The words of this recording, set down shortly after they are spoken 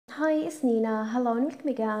Hi, it's Nina. Hello and welcome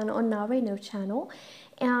again on our new channel.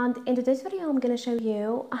 And in today's video, I'm going to show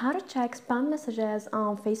you how to check spam messages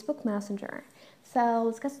on Facebook Messenger. So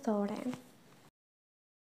let's get started.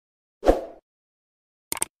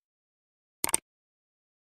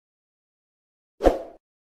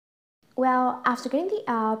 Well, after getting the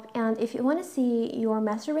app, and if you want to see your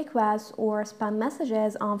message requests or spam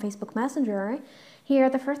messages on Facebook Messenger, here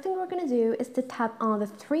the first thing we're going to do is to tap on the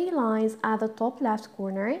three lines at the top left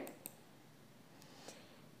corner.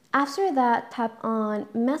 After that, tap on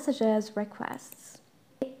Messages Requests.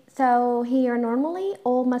 So here normally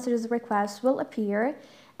all messages requests will appear,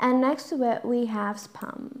 and next to it we have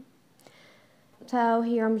spam. So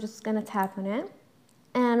here I'm just gonna tap on it,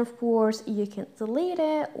 and of course you can delete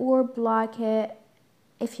it or block it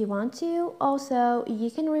if you want to. Also,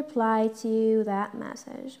 you can reply to that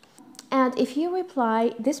message. And if you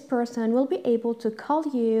reply, this person will be able to call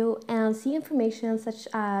you and see information such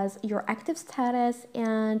as your active status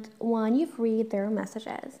and when you've read their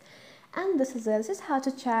messages. And this is it. This is how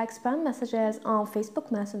to check spam messages on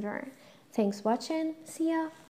Facebook Messenger. Thanks for watching. See ya.